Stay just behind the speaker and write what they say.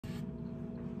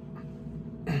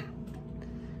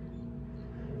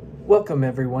Welcome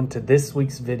everyone to this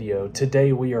week's video.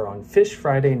 Today we are on Fish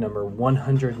Friday number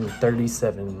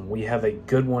 137. We have a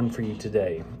good one for you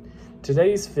today.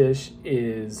 Today's fish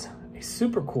is a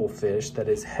super cool fish that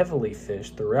is heavily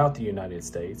fished throughout the United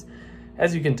States.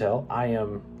 As you can tell, I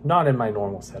am not in my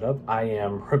normal setup. I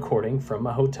am recording from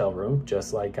a hotel room,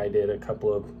 just like I did a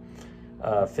couple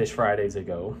of Fish Fridays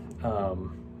ago.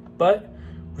 But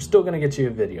we're still gonna get you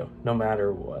a video, no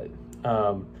matter what.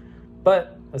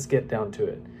 But let's get down to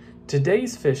it.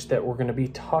 Today's fish that we're going to be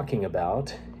talking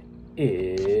about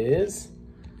is,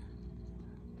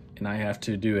 and I have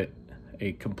to do it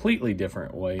a completely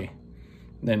different way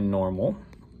than normal.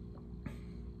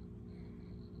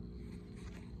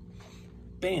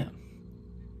 Bam.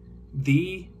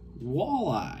 The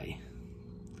walleye.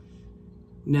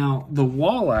 Now, the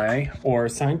walleye, or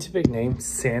scientific name,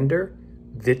 Sander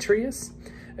vitreus.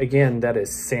 Again, that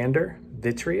is Sander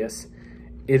vitreus.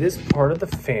 It is part of the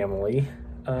family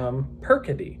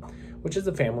Percidae, which is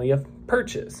a family of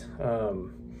perches.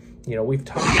 You know, we've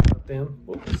talked about them.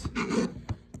 Whoops.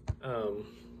 There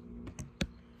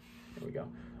we go.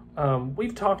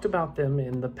 We've talked about them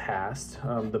in the past,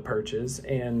 the perches,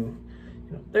 and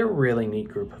you know, they're a really neat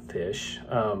group of fish.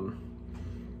 You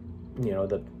know,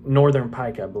 the northern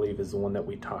pike, I believe, is the one that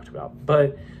we talked about,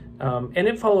 but and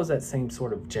it follows that same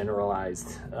sort of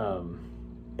generalized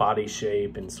body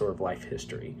shape and sort of life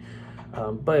history.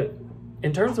 But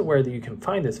in terms of where you can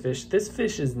find this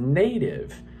fish is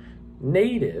native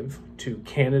to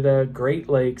Canada, Great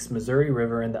Lakes, Missouri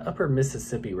River, and the upper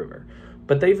Mississippi River.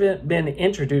 But they've been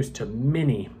introduced to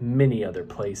many, many other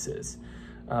places.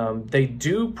 They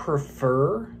do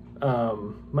prefer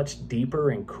much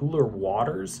deeper and cooler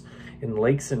waters in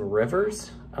lakes and rivers.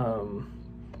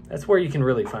 That's where you can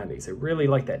really find these. They really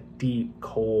like that deep,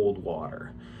 cold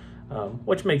water,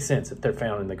 which makes sense if they're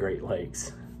found in the Great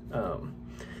Lakes.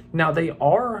 Now, they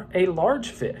are a large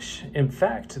fish. In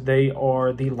fact, they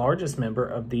are the largest member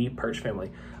of the perch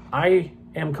family. I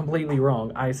am completely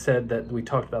wrong. I said that we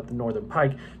talked about the northern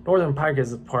pike. Northern pike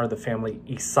is a part of the family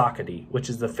Isacidae, which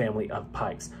is the family of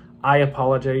pikes. I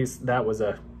apologize. That was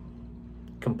a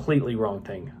completely wrong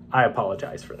thing. I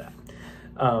apologize for that.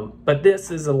 But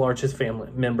this is the largest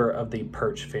member of the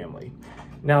perch family.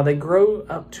 Now, they grow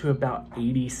up to about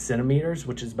 80 centimeters,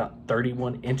 which is about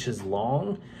 31 inches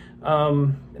long.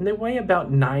 And they weigh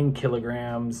about 9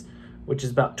 kilograms, which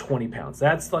is about 20 pounds.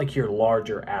 That's like your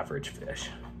larger average fish,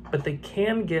 but they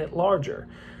can get larger.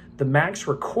 The max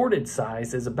recorded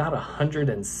size is about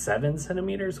 107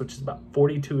 centimeters, which is about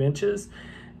 42 inches.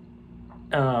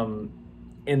 And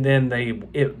then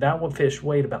that one fish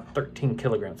weighed about 13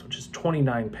 kilograms, which is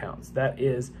 29 pounds. That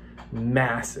is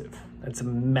massive. That's a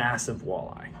massive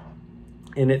walleye.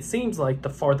 And it seems like the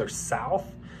farther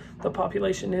south the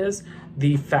population is,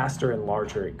 the faster and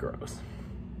larger it grows.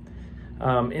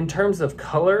 In terms of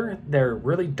color, they're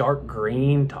really dark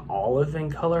green to olive in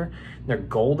color. They're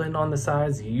golden on the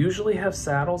sides. You usually have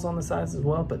saddles on the sides as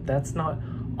well, but that's not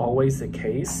always the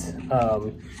case.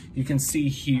 You can see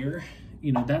here,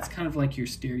 you know, that's kind of like your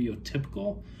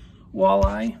stereotypical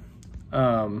walleye.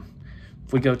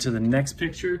 If we go to the next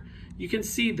picture, you can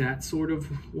see that sort of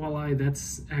walleye.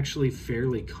 That's actually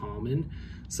fairly common.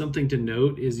 Something to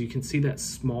note is you can see that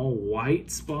small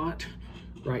white spot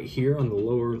right here on the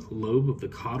lower lobe of the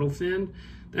caudal fin.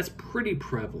 That's pretty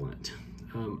prevalent.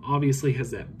 Obviously has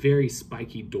that very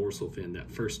spiky dorsal fin, that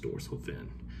first dorsal fin.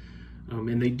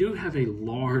 And they do have a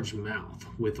large mouth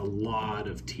with a lot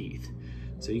of teeth.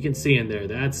 So you can see in there,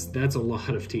 that's a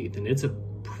lot of teeth, and it's a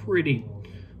pretty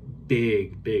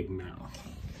big mouth.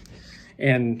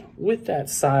 And with that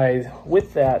size,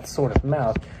 with that sort of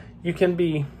mouth, you can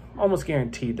be almost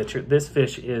guaranteed that this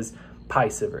fish is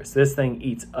piscivorous. This thing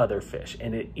eats other fish,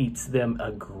 and it eats them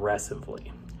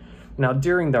aggressively. Now,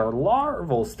 during their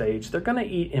larval stage, they're going to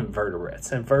eat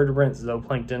invertebrates. Invertebrates,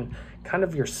 zooplankton, kind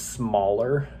of your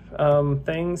smaller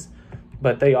things,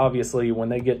 but they obviously, when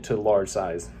they get to large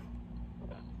size,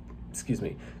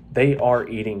 they are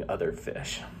eating other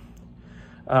fish.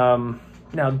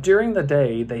 Now, during the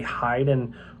day, they hide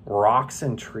in rocks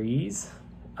and trees,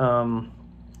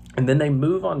 and then they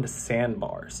move on to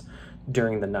sandbars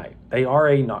during the night. They are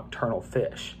a nocturnal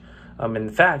fish. In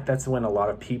fact, that's when a lot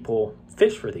of people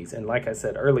fish for these. And like I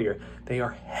said earlier, they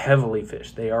are heavily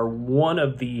fished. They are one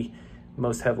of the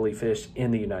most heavily fished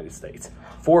in the United States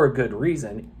for a good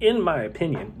reason. In my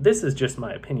opinion, this is just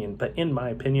my opinion, but in my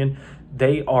opinion,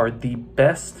 they are the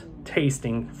best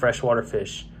tasting freshwater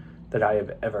fish that I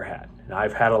have ever had. And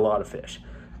I've had a lot of fish.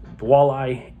 The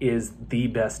walleye is the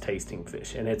best tasting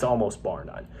fish, and it's almost bar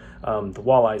none. The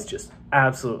walleye is just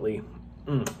absolutely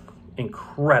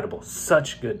incredible.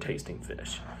 Such good tasting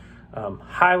fish.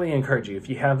 Highly encourage you. If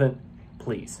you haven't,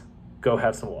 please go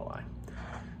have some walleye.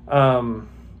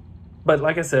 But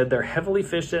like I said, they're heavily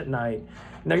fished at night,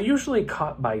 and they're usually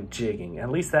caught by jigging.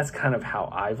 At least that's kind of how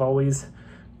I've always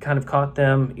kind of caught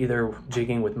them, either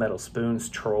jigging with metal spoons,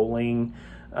 trolling,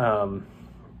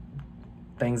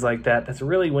 things like that. That's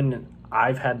really when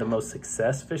I've had the most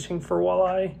success fishing for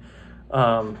walleye.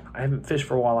 I haven't fished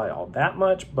for walleye all that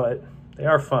much, but they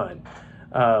are fun.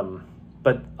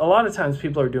 But a lot of times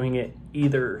people are doing it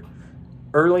either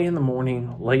early in the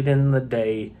morning, late in the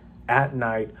day, at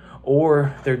night,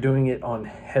 or they're doing it on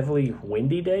heavily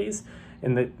windy days.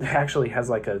 And it actually has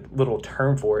like a little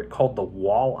term for it called the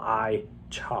walleye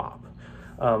chop.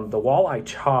 The walleye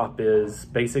chop is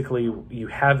basically you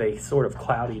have a sort of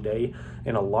cloudy day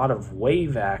and a lot of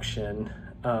wave action.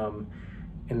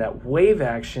 And that wave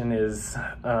action is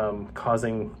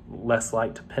causing less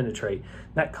light to penetrate.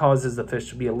 That causes the fish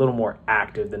to be a little more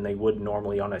active than they would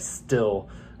normally on a still,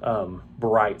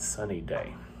 bright, sunny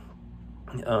day.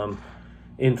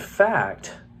 In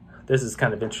fact, this is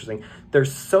kind of interesting. They're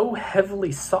so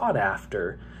heavily sought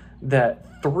after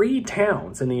that 3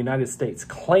 towns in the United States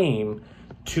claim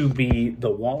to be the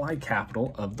walleye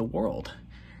capital of the world.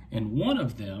 And one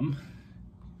of them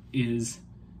is,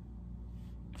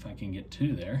 if I can get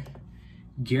to there,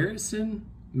 Garrison,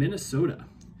 Minnesota.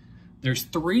 There's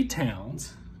 3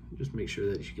 towns, just make sure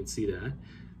that you can see that.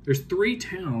 There's 3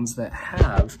 towns that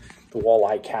have the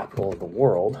walleye capital of the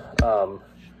world.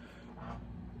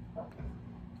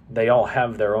 They all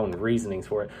have their own reasonings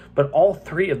for it, but all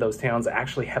 3 of those towns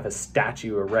actually have a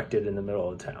statue erected in the middle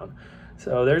of the town.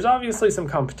 So there's obviously some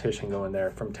competition going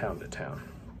there from town to town.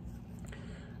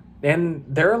 And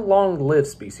they're a long-lived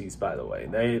species, by the way.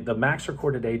 The max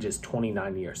recorded age is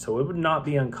 29 years, so it would not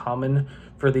be uncommon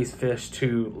for these fish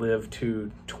to live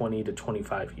to 20 to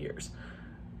 25 years.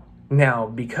 Now,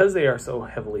 because they are so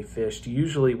heavily fished,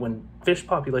 usually when fish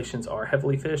populations are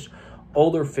heavily fished,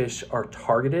 older fish are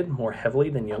targeted more heavily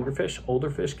than younger fish. Older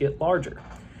fish get larger.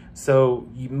 So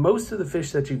most of the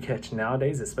fish that you catch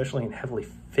nowadays, especially in heavily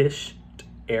fished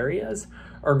areas,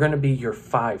 are going to be your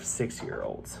 5-6 year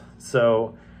olds.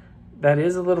 So that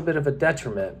is a little bit of a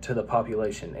detriment to the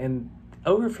population. And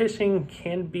overfishing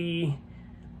can be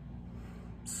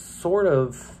sort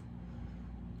of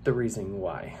the reason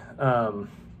why.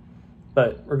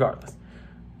 But regardless.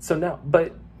 So now,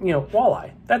 but you know,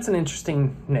 walleye, that's an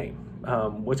interesting name.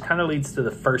 Which kind of leads to the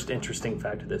first interesting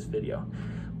fact of this video.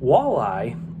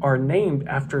 Walleye are named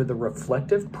after the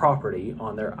reflective property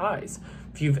on their eyes.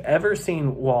 If you've ever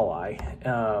seen walleye,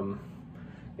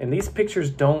 and these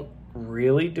pictures don't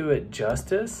really do it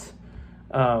justice,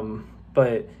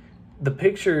 but the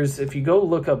pictures, if you go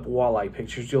look up walleye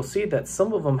pictures, you'll see that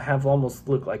some of them have almost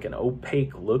look like an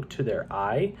opaque look to their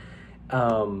eye,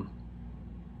 and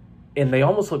they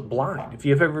almost look blind. If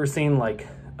you've ever seen like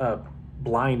a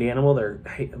blind animal,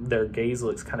 their gaze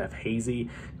looks kind of hazy,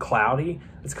 cloudy.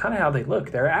 It's kind of how they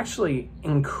look. They're actually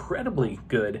incredibly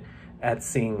good at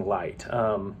seeing light.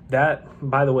 That,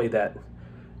 by the way, that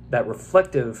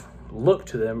reflective look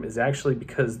to them is actually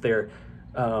because they're,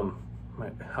 I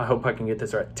hope I can get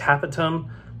this right, tapetum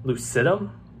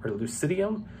lucidum, or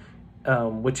lucidium,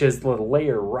 which is the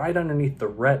layer right underneath the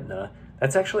retina.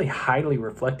 That's actually highly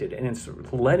reflected, and it's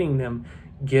letting them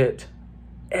get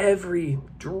every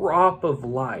drop of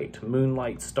light,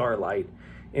 moonlight, starlight,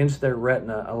 into their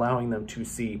retina, allowing them to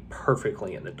see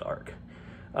perfectly in the dark.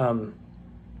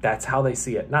 That's how they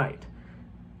see at night.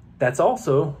 That's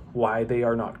also why they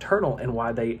are nocturnal and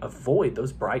why they avoid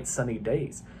those bright sunny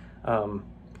days.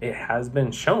 It has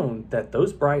been shown that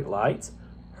those bright lights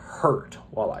hurt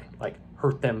walleye, like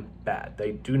hurt them bad.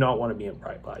 They do not want to be in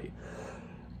bright light.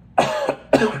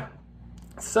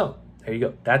 So there you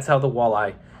go. That's how the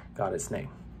walleye got its name.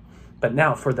 But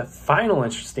now for the final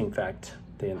interesting fact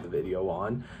to end the video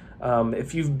on,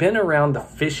 if you've been around the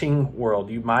fishing world,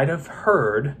 you might have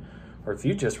heard, or if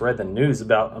you just read the news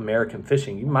about American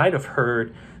fishing, you might have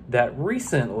heard that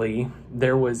recently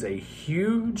there was a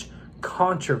huge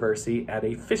controversy at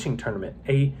a fishing tournament,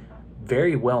 a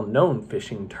very well-known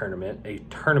fishing tournament, a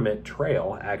tournament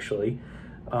trail actually,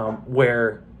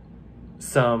 where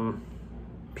some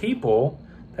people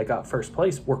that got first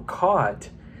place were caught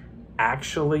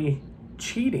actually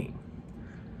cheating.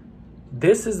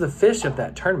 This is the fish of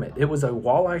that tournament. It was a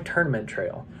walleye tournament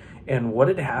trail. And what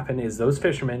had happened is those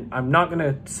fishermen, I'm not going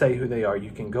to say who they are,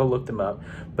 you can go look them up,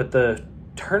 but the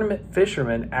tournament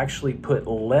fishermen actually put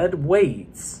lead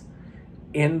weights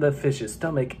in the fish's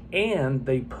stomach, and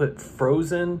they put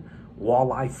frozen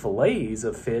walleye fillets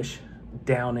of fish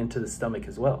down into the stomach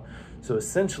as well. So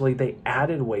essentially they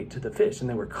added weight to the fish, and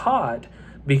they were caught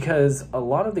because a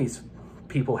lot of these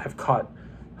people have caught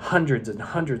hundreds and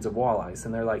hundreds of walleyes,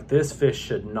 and they're like, this fish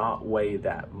should not weigh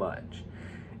that much.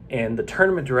 And the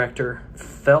tournament director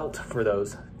felt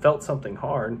something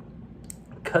hard,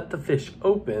 cut the fish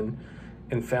open,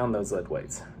 and found those lead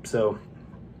weights. So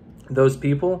those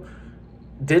people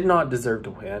did not deserve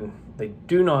to win. They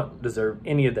do not deserve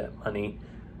any of that money.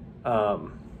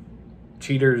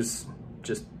 Cheaters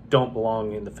just don't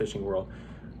belong in the fishing world.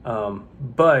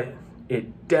 But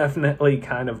it definitely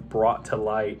kind of brought to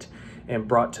light and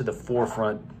brought to the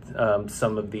forefront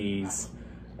some of these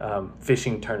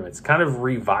fishing tournaments, kind of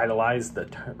revitalized the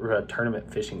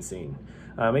tournament fishing scene.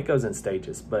 It goes in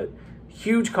stages, but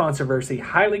huge controversy.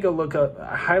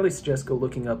 I highly suggest go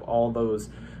looking up all those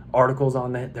articles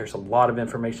on that. There's a lot of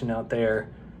information out there,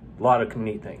 a lot of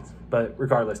neat things. But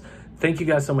regardless, thank you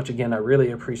guys so much again. I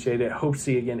really appreciate it. Hope to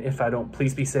see you again. If I don't,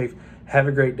 please be safe. Have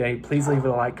a great day. Please leave it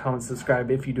a like, comment,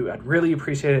 subscribe if you do. I'd really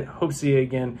appreciate it. Hope to see you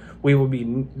again. We will be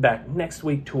back next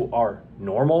week to our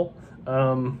normal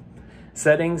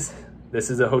settings. This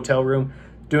is a hotel room.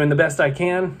 Doing the best I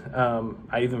can.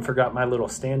 I even forgot my little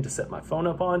stand to set my phone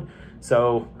up on.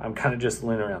 So I'm kind of just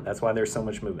looking around. That's why there's so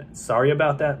much movement. Sorry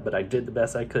about that, but I did the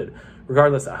best I could.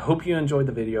 Regardless, I hope you enjoyed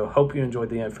the video. Hope you enjoyed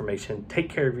the information. Take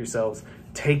care of yourselves.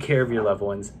 Take care of your loved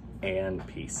ones, and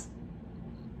peace.